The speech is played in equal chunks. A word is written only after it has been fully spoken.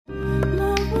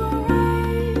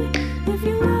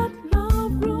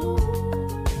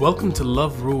Welcome to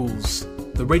Love Rules,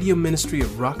 the radio ministry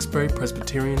of Roxbury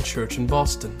Presbyterian Church in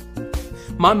Boston.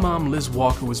 My mom, Liz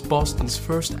Walker, was Boston's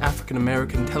first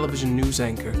African-American television news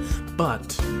anchor,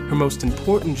 but her most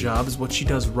important job is what she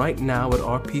does right now at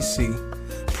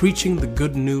RPC, preaching the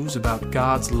good news about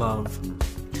God's love.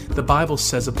 The Bible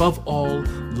says, above all,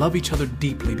 love each other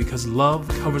deeply because love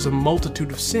covers a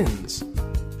multitude of sins.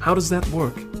 How does that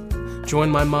work? Join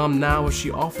my mom now as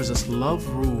she offers us Love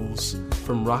Rules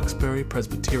from Roxbury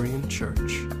Presbyterian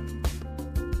Church.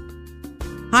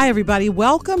 Hi, everybody.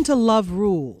 Welcome to Love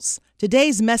Rules.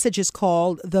 Today's message is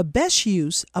called The Best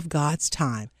Use of God's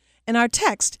Time. And our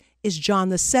text is John,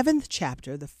 the 7th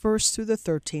chapter, the 1st through the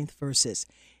 13th verses.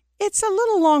 It's a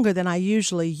little longer than I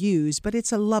usually use, but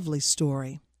it's a lovely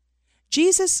story.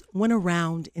 Jesus went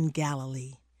around in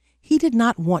Galilee. He did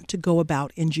not want to go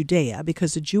about in Judea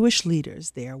because the Jewish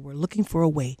leaders there were looking for a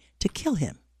way to kill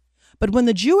him. But when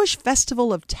the Jewish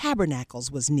festival of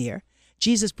tabernacles was near,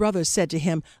 Jesus' brothers said to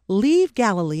him, "Leave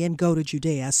Galilee and go to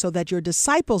Judea so that your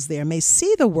disciples there may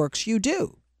see the works you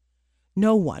do.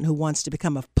 No one who wants to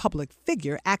become a public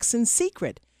figure acts in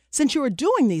secret. Since you are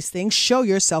doing these things, show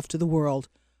yourself to the world."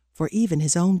 For even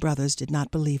his own brothers did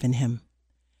not believe in him.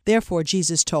 Therefore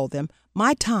Jesus told them,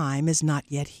 "My time is not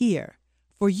yet here.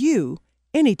 For you,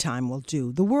 any time will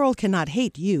do. The world cannot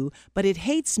hate you, but it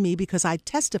hates me because I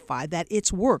testify that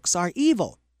its works are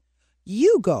evil.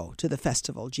 You go to the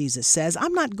festival," Jesus says.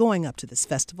 "I'm not going up to this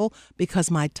festival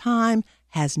because my time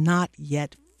has not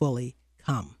yet fully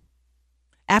come."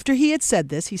 After he had said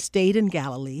this, he stayed in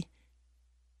Galilee.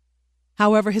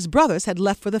 However, his brothers had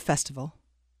left for the festival.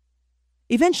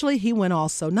 Eventually, he went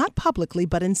also, not publicly,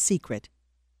 but in secret.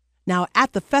 Now,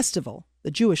 at the festival,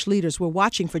 the Jewish leaders were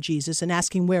watching for Jesus and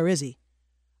asking, "Where is he?"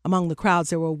 Among the crowds,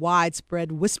 there were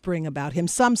widespread whispering about him.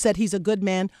 Some said he's a good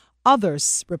man.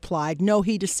 Others replied, "No,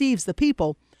 he deceives the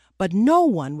people." But no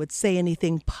one would say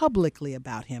anything publicly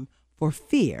about him for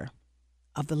fear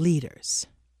of the leaders.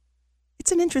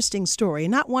 It's an interesting story,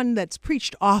 not one that's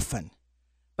preached often.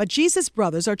 But Jesus'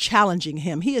 brothers are challenging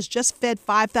him. He has just fed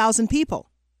 5,000 people.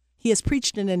 He has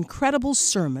preached an incredible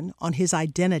sermon on his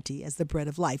identity as the bread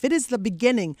of life. It is the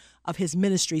beginning of his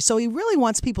ministry, so he really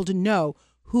wants people to know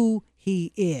who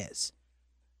he is.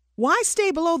 Why stay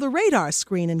below the radar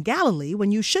screen in Galilee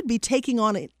when you should be taking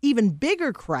on an even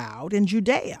bigger crowd in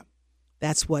Judea?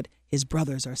 That's what his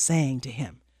brothers are saying to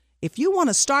him. If you want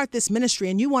to start this ministry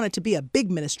and you want it to be a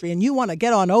big ministry and you want to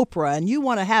get on Oprah and you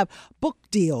want to have book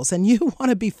deals and you want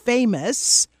to be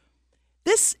famous,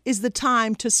 this is the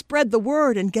time to spread the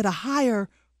word and get a higher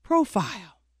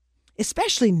profile,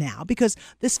 especially now because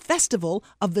this festival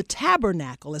of the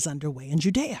tabernacle is underway in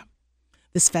Judea.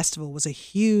 This festival was a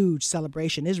huge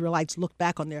celebration. Israelites looked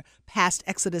back on their past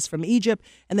exodus from Egypt,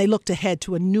 and they looked ahead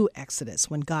to a new exodus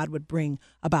when God would bring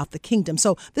about the kingdom.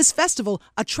 So this festival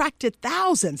attracted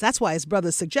thousands. That's why his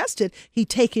brothers suggested he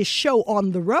take his show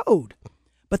on the road.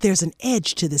 But there's an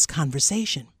edge to this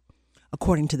conversation.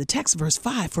 According to the text, verse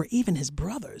 5, for even his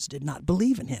brothers did not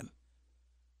believe in him.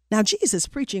 Now, Jesus'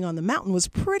 preaching on the mountain was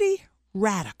pretty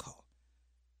radical.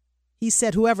 He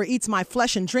said, "Whoever eats my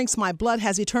flesh and drinks my blood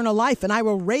has eternal life, and I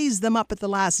will raise them up at the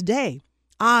last day.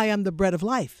 I am the bread of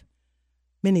life."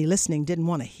 Many listening didn't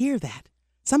want to hear that.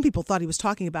 Some people thought he was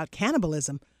talking about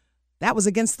cannibalism. That was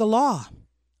against the law.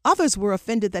 Others were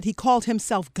offended that he called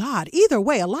himself God. Either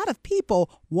way, a lot of people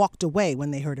walked away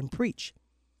when they heard him preach.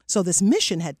 So this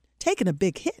mission had taken a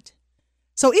big hit.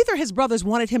 So either his brothers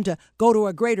wanted him to go to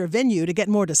a greater venue to get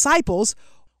more disciples,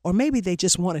 or maybe they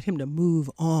just wanted him to move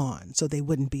on so they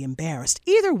wouldn't be embarrassed.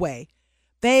 Either way,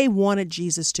 they wanted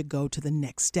Jesus to go to the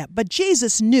next step. But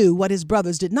Jesus knew what his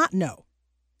brothers did not know.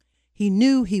 He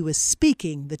knew he was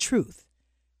speaking the truth.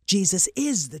 Jesus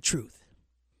is the truth.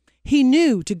 He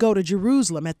knew to go to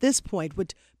Jerusalem at this point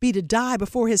would be to die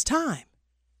before his time.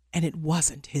 And it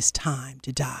wasn't his time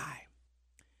to die.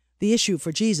 The issue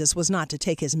for Jesus was not to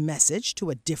take his message to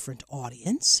a different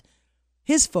audience.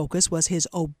 His focus was his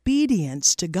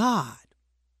obedience to God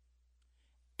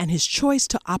and his choice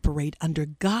to operate under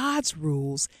God's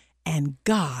rules and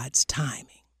God's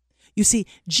timing. You see,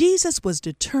 Jesus was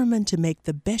determined to make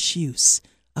the best use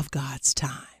of God's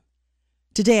time.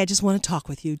 Today, I just want to talk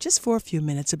with you just for a few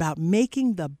minutes about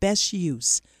making the best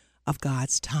use of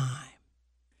God's time.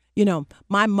 You know,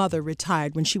 my mother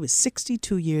retired when she was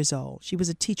 62 years old. She was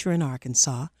a teacher in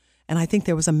Arkansas, and I think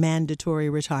there was a mandatory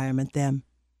retirement then.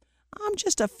 I'm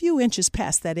just a few inches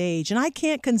past that age, and I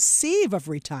can't conceive of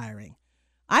retiring.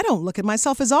 I don't look at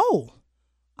myself as old.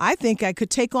 I think I could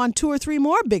take on 2 or 3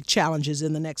 more big challenges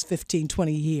in the next 15,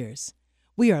 20 years.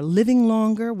 We are living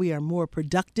longer. We are more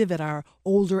productive at our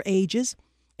older ages.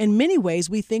 In many ways,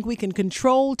 we think we can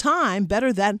control time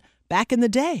better than back in the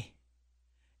day.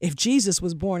 If Jesus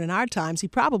was born in our times, he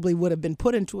probably would have been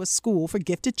put into a school for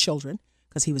gifted children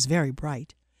because he was very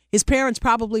bright. His parents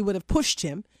probably would have pushed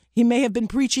him. He may have been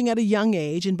preaching at a young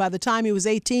age, and by the time he was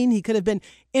 18, he could have been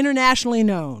internationally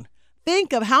known.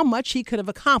 Think of how much he could have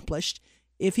accomplished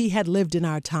if he had lived in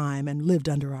our time and lived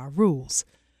under our rules.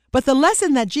 But the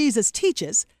lesson that Jesus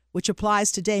teaches, which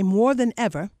applies today more than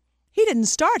ever, he didn't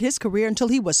start his career until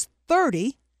he was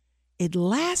 30. It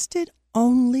lasted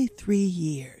only 3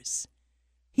 years.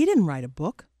 He didn't write a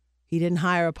book. He didn't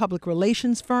hire a public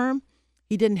relations firm.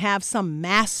 He didn't have some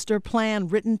master plan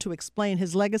written to explain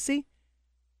his legacy.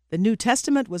 The New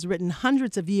Testament was written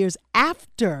hundreds of years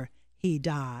after he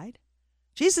died.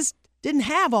 Jesus didn't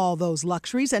have all those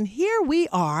luxuries, and here we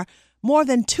are, more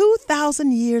than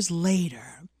 2,000 years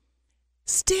later,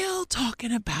 still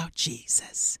talking about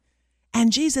Jesus.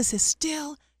 And Jesus is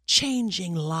still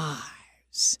changing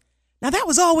lives. Now, that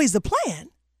was always the plan,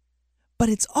 but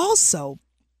it's also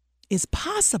is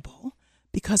possible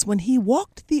because when he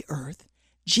walked the earth,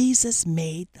 Jesus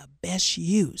made the best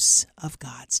use of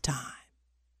God's time.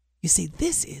 You see,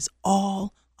 this is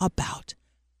all about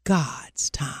God's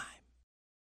time.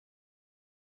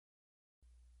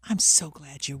 I'm so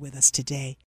glad you're with us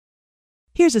today.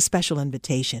 Here's a special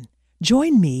invitation.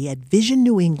 Join me at Vision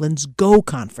New England's GO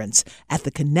Conference at the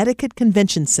Connecticut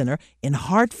Convention Center in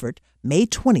Hartford, May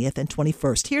 20th and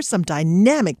 21st. Hear some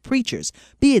dynamic preachers.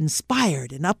 Be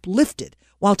inspired and uplifted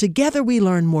while together we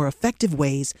learn more effective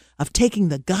ways of taking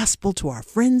the gospel to our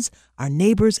friends, our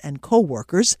neighbors, and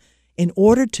co-workers in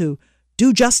order to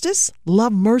do justice,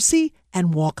 love mercy,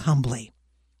 and walk humbly.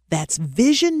 That's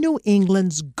Vision New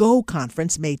England's GO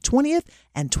Conference, May 20th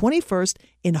and 21st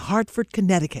in Hartford,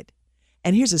 Connecticut.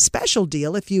 And here's a special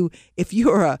deal. If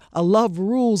you're a Love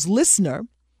Rules listener,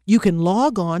 you can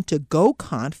log on to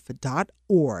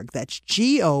goconf.org. That's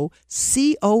GOCONF.org.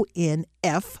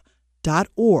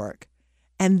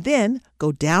 And then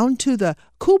go down to the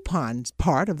coupons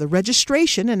part of the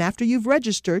registration. And after you've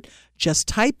registered, just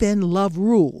type in Love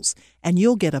Rules and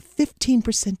you'll get a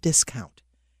 15% discount.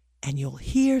 And you'll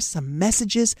hear some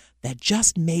messages that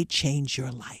just may change your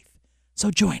life.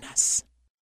 So join us.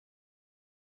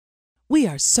 We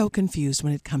are so confused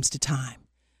when it comes to time.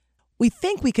 We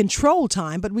think we control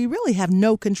time, but we really have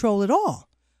no control at all.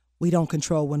 We don't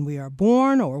control when we are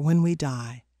born or when we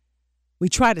die. We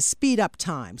try to speed up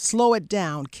time, slow it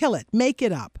down, kill it, make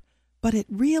it up, but it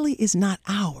really is not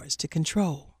ours to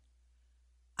control.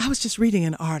 I was just reading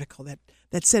an article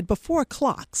that said before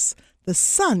clocks, the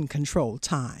sun controlled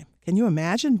time. Can you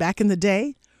imagine back in the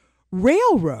day?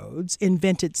 Railroads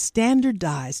invented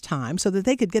standardized time so that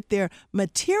they could get their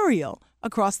material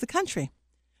across the country.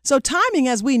 So timing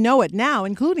as we know it now,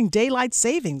 including daylight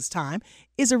savings time,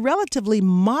 is a relatively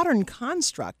modern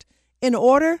construct in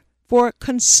order for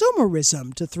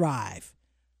consumerism to thrive.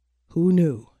 Who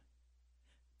knew?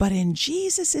 But in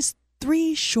Jesus'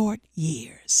 3 short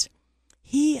years,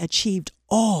 he achieved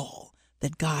all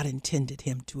that God intended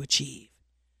him to achieve.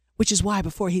 Which is why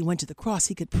before he went to the cross,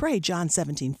 he could pray, John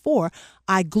 17:4,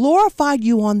 I glorified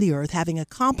you on the earth, having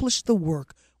accomplished the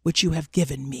work which you have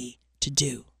given me to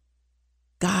do.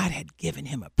 God had given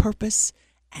him a purpose,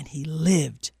 and he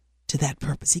lived to that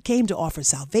purpose. He came to offer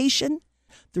salvation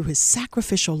through his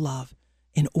sacrificial love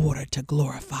in order to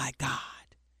glorify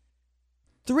God.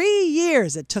 3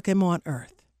 years it took him on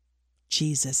earth.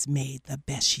 Jesus made the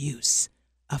best use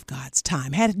of God's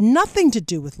time. Had nothing to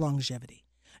do with longevity.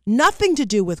 Nothing to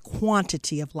do with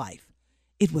quantity of life.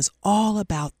 It was all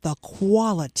about the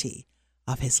quality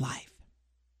of his life.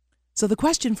 So the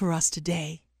question for us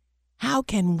today, how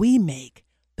can we make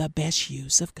the best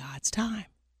use of God's time?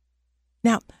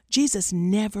 Now, Jesus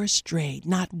never strayed,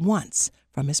 not once,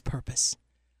 from his purpose.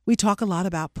 We talk a lot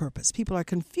about purpose. People are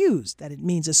confused that it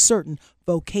means a certain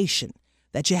vocation,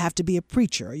 that you have to be a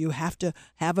preacher or you have to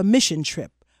have a mission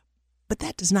trip. But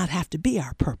that does not have to be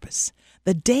our purpose.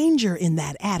 The danger in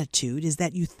that attitude is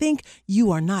that you think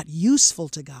you are not useful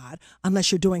to God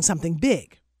unless you're doing something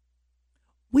big.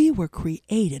 We were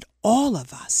created, all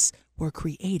of us were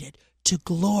created to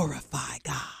glorify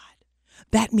God.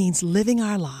 That means living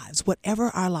our lives, whatever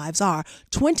our lives are,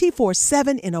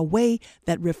 24/7 in a way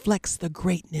that reflects the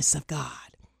greatness of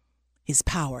God, his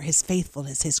power, his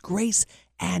faithfulness, his grace,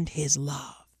 and his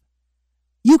love.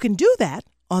 You can do that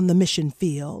on the mission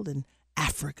field in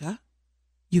Africa.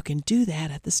 You can do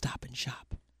that at the Stop and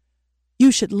Shop.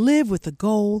 You should live with the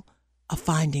goal of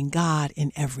finding God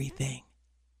in everything,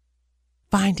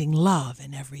 finding love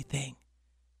in everything,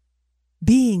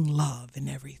 being love in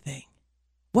everything.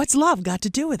 What's love got to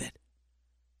do with it?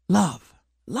 Love.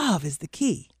 Love is the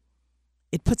key.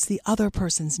 It puts the other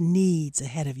person's needs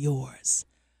ahead of yours.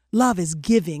 Love is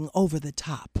giving over the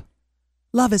top.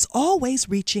 Love is always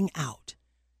reaching out.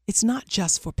 It's not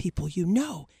just for people you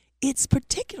know. It's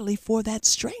particularly for that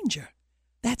stranger.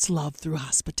 That's love through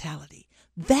hospitality.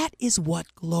 That is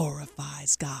what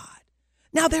glorifies God.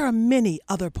 Now, there are many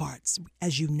other parts,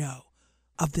 as you know,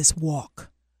 of this walk.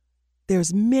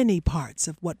 There's many parts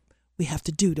of what we have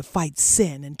to do to fight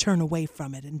sin and turn away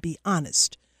from it and be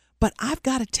honest. But I've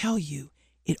got to tell you,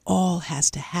 it all has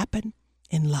to happen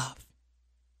in love.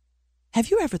 Have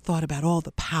you ever thought about all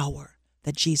the power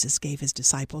that Jesus gave his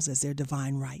disciples as their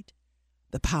divine right?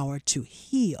 The power to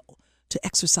heal, to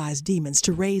exorcise demons,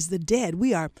 to raise the dead.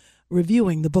 We are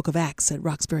reviewing the book of Acts at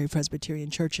Roxbury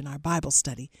Presbyterian Church in our Bible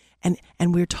study, and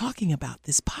we're talking about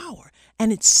this power.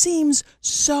 And it seems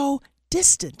so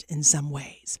distant in some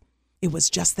ways. It was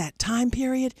just that time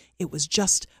period. It was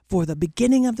just for the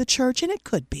beginning of the church, and it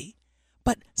could be.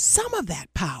 But some of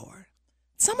that power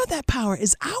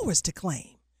is ours to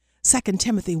claim. 2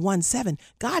 Timothy 1:7,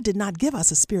 God did not give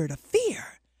us a spirit of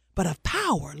fear, but of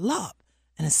power, love,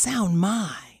 and a sound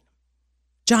mind.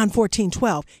 John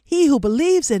 14:12, he who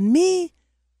believes in me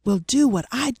will do what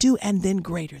I do and then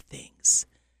greater things.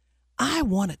 I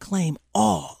want to claim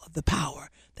all of the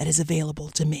power that is available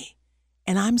to me,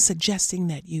 and I'm suggesting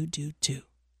that you do too.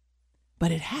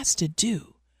 But it has to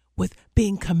do with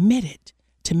being committed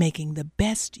to making the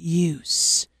best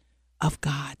use of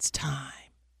God's time.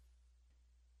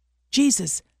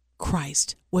 Jesus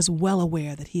Christ was well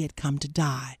aware that he had come to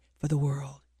die for the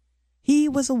world. He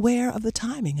was aware of the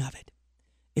timing of it.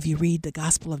 If you read the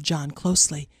Gospel of John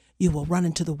closely, you will run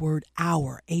into the word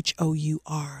hour,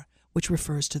 H-O-U-R, which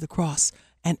refers to the cross,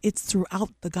 and it's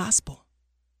throughout the Gospel.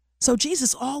 So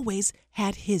Jesus always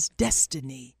had his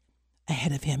destiny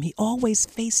ahead of him. He always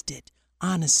faced it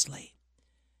honestly.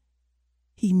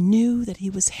 He knew that he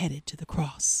was headed to the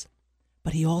cross,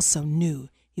 but he also knew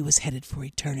he was headed for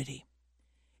eternity.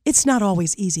 It's not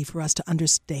always easy for us to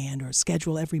understand or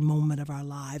schedule every moment of our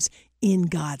lives in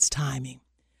God's timing,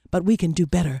 but we can do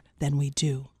better than we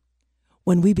do.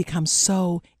 When we become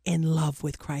so in love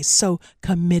with Christ, so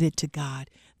committed to God,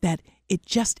 that it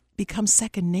just becomes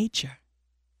second nature.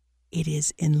 It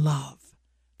is in love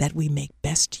that we make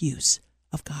best use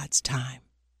of God's time.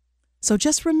 So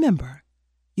just remember,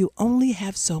 you only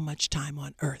have so much time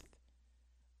on earth.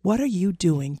 What are you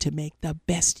doing to make the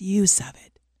best use of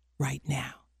it right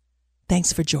now?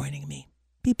 Thanks for joining me.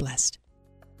 Be blessed.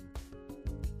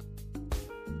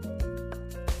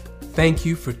 Thank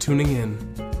you for tuning in.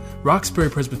 Roxbury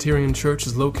Presbyterian Church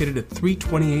is located at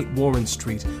 328 Warren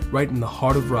Street, right in the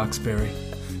heart of Roxbury.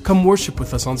 Come worship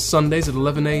with us on Sundays at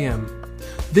 11 a.m.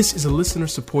 This is a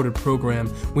listener-supported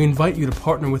program. We invite you to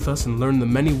partner with us and learn the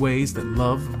many ways that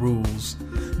love rules.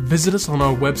 Visit us on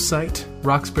our website,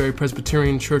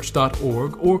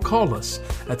 roxburypresbyterianchurch.org, or call us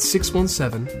at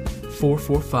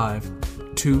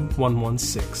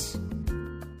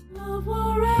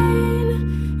 617-445-2116.